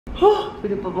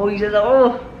Pinapapawisan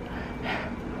ako.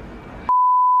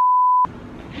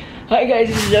 Hi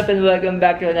guys, this is Jeff and welcome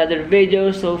back to another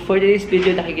video. So for today's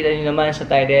video, nakikita nyo naman sa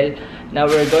title. Now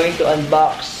we're going to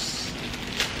unbox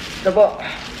ito po,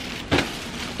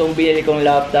 itong binili kong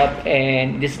laptop.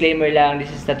 And disclaimer lang,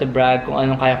 this is not to brag kung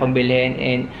anong kaya kong bilhin.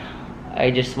 And I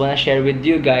just wanna share with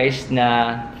you guys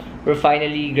na we're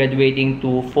finally graduating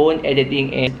to phone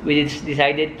editing. And we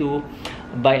decided to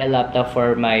buy a laptop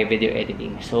for my video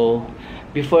editing. So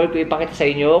before ko ipakita sa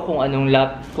inyo kung anong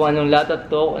laptop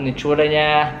to, anong tsura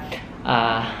niya,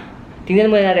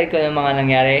 tingnan muna natin kung anong mga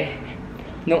nangyari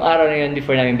nung araw na yun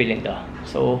before namin bilhin to.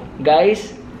 So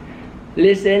guys,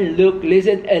 listen, look,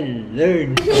 listen, and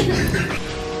learn.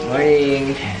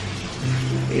 Morning!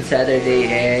 It's Saturday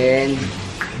and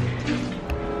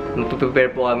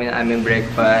magpe-prepare po kami ng aming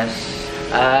breakfast.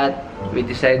 At we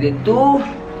decided to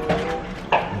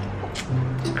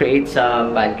create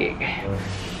some pancake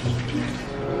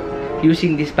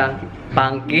using this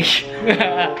pancake.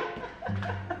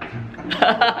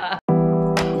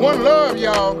 One love,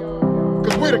 y'all,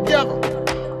 cause we're together,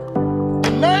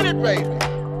 united, baby,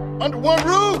 under one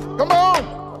roof. Come on,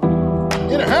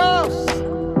 in a house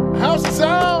of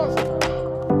sounds.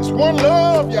 It's one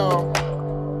love, y'all,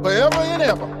 forever and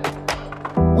ever.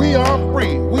 We are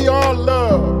free, we are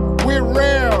love. We're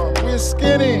round, we're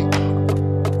skinny,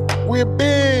 we're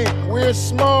big, we're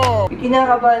small.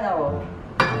 Kinakabahan ako.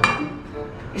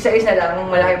 Isa-isa lang,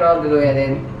 malaki ba ako gagawin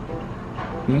natin?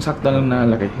 Yung sakto lang na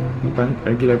laki. Yung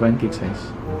regular pancake size.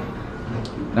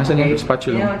 Nasaan yung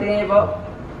spatula? Tingnan niyo po.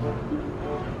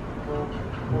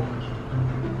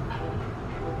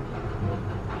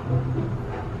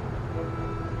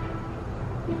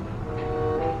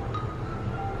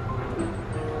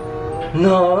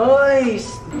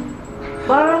 Nice!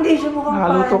 Parang hindi siya mukhang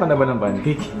Nakaluto ka na ba ng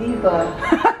pancake? Hindi pa.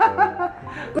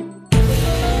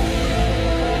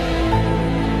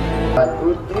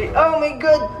 Oh my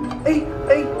god! Ay!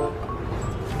 Ay!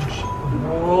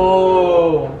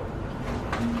 Oh!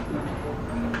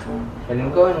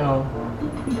 Galing ko, no?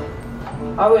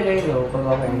 Wala yun, pag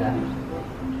okay na.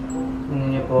 Tingnan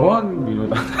niyo po. Huwag!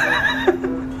 Binutan.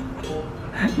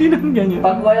 Hindi naman ganyan.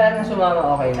 Pag wala nang sumama,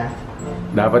 okay na.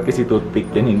 Dapat kasi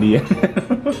toothpick yan, hindi yan.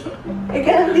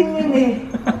 Ganun din yun eh.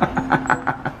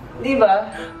 Di ba?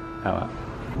 Tama.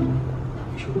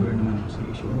 Sugar naman.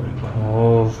 Sige, sugar.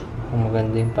 Oh,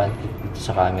 maganda yung pancake dito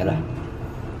sa camera.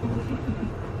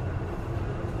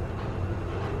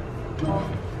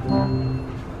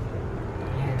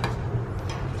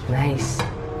 Nice.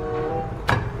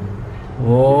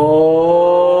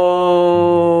 Whoa!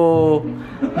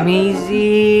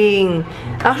 Amazing!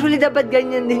 Actually, dapat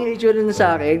ganyan din yung itsura na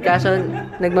sa akin. Kaso,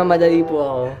 nagmamadali po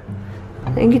ako.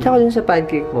 Naingit ako dun sa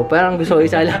pancake mo. Parang gusto ko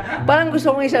isa lang. Parang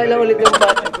gusto kong isa lang ulit yung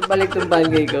balik yung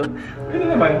pancake ko. Pwede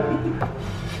naman.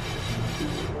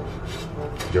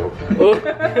 Joke. Oh.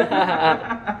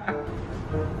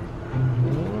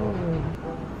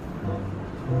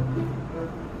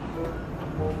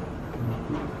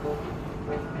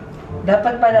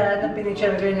 Dapat pala, nang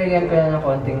pinicture ko, nilagyan ko na ng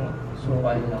konting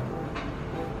sukal lang.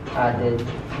 Added.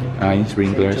 Yung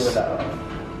sprinklers.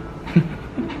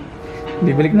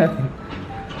 Hindi, balik natin.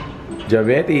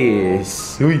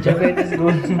 Diabetes. Uy! Diabetes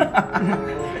good.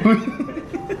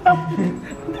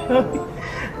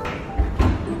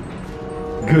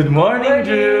 Good morning,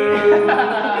 Drew!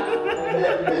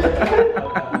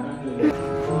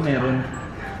 Meron.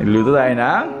 Nagluto tayo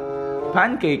ng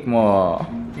pancake mo.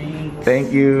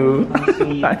 Thank you.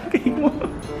 Pancake mo.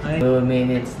 2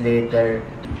 minutes later.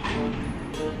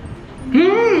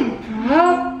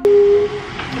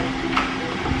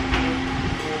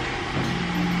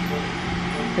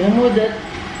 Alam mo,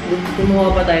 kumuha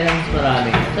pa tayo ng mas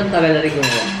marami. Saan tagal na rin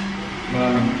kumuha?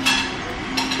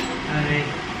 Alright.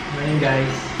 Morning,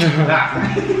 guys.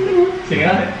 Sige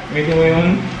na. Gamitin mo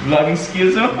yung vlogging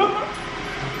skills mo.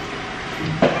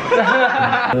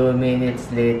 2 minutes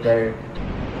later.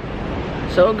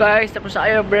 So guys, tapos na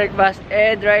kayo breakfast.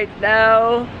 And right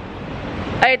now,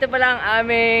 ito pala ang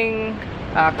aming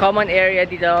common area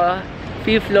dito,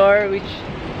 5th floor, which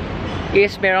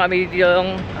is meron kami dito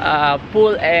yung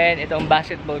pool and itong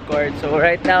basketball court. So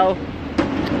right now,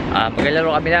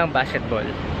 maglalaro kami ng basketball.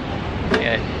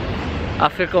 Ayan.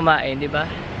 After kumain, di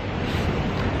ba?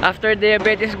 After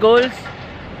diabetes goals,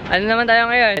 ano naman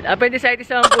tayo ngayon? Appendicitis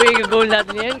naman po yung goal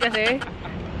natin yun kasi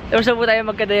tapos na po tayo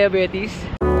magka-diabetes.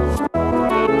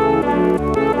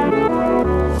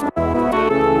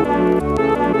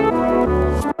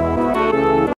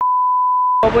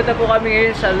 Pupunta po kami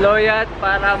ngayon sa Loyat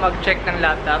para mag-check ng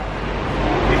laptop.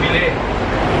 Bibili.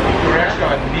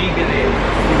 Correction, bibili.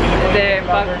 Bibili po Hindi,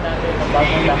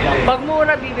 pag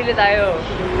mura, bibili tayo.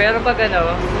 Pero pag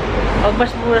ano, pag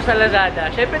mas mura sa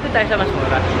Lazada, syempre doon tayo sa mas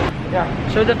mura. Yeah.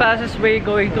 So the fastest way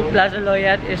going to Plaza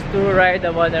Loyat is to ride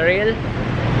the monorail.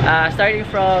 Starting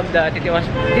from the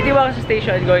Titiwang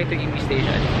station going to Imi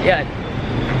station. Yan.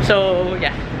 So,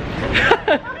 yeah.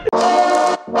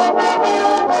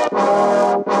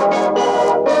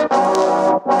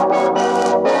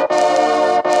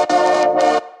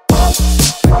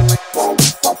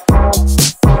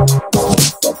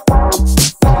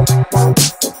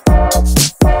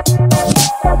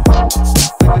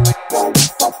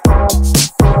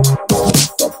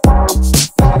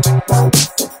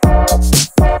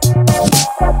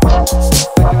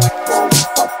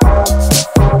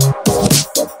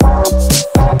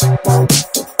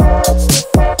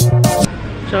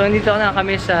 So, nandito na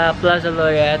kami sa Plaza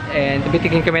Loyat and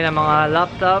titingin kami ng mga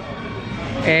laptop.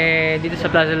 And dito sa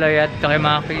Plaza Loyat, ito kayo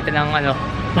makakita ng ano,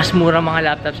 mas murang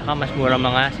mga laptop saka mas murang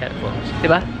mga cellphones.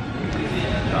 Diba?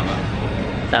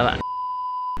 Tama.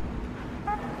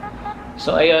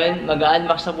 So, ayun,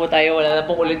 mag-unbox na po tayo. Wala na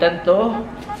pong ulitan to.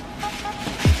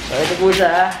 So, ito po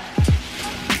siya.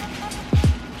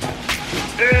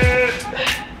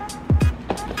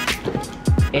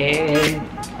 And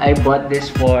I bought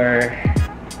this for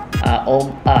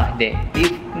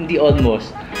hindi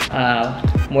almost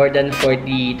more than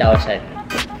 40,000.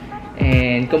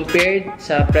 And compared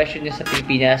sa presyo niya sa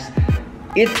Pilipinas,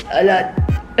 it's a lot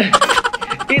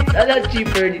it's a lot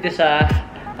cheaper dito sa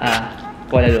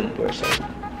Kuala Lumpur. So,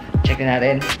 check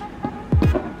natin.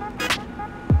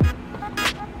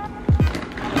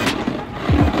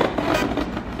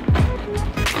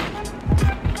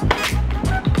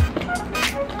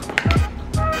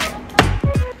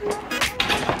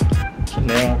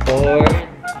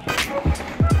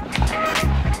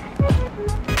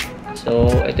 So,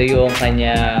 ito yung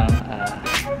kanyang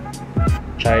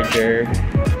charger.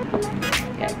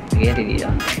 Yan, bigyan natin dito.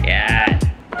 Yan.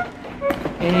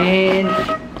 And,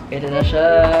 ito na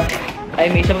siya.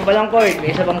 Ay, may isa pa palang cord.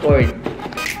 May isa pang cord.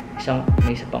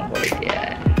 May isa pang cord.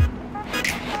 Yan.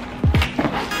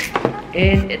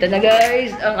 And, ito na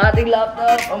guys, ang ating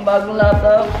laptop. Ang bagong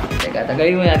laptop. Teka,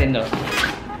 tagalin mo natin to.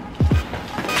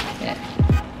 Yan.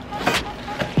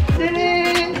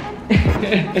 Dinin!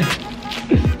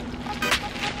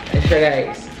 Ayan siya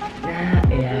guys.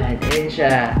 Ayan. Ayan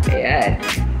siya. Ayan.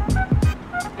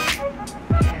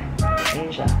 Ayan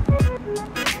siya.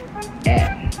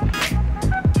 Ayan.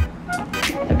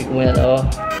 Sabi ko muna to.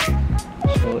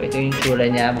 So, ito yung tsura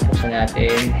niya. Buksan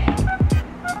natin.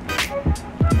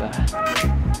 Diba?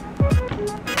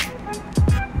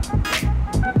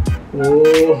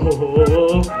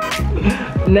 Oh!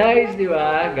 Nice,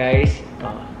 diba guys?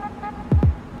 Oh.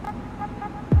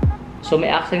 So,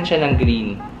 may accent siya ng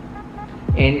green.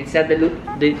 And it's not the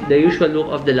usual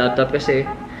look of the laptop kasi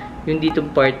yung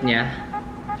ditong part niya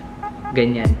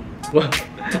ganyan. Wow!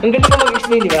 Ang galing ko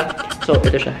mag-explain, di ba? So,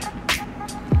 ito siya.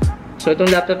 So,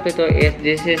 itong laptop ito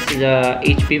this is the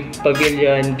HP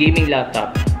Pavilion gaming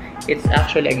laptop. It's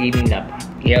actually a gaming laptop.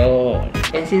 Yun.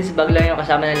 And since bag lang yung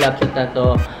kasama ng laptop na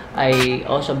to, I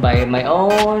also buy my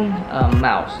own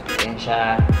mouse. Ayan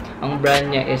siya. Ang brand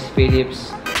niya is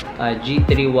Philips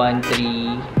G313.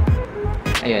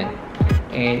 Ayun.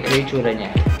 And ito yung tsura niya.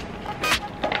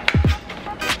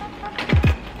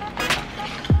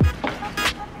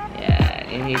 Ayan.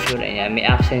 Yun yung tsura niya. May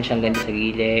accent siyang ganito sa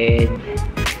gilid.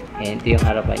 And ito yung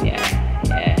harapan niya.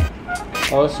 Ayan.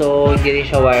 Also, hindi rin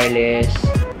siya wireless.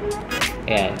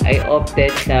 Ayan. I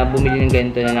opted na bumili ng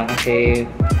ganito na lang kasi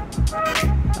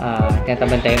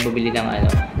tinatamad tayong bumili ng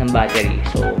ng battery.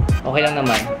 So, okay lang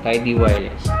naman kahit di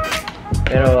wireless.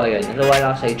 Pero ayun, natuwa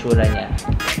lang sa itsura niya.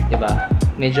 'Di ba?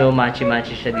 Medyo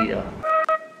matchy-matchy siya dito.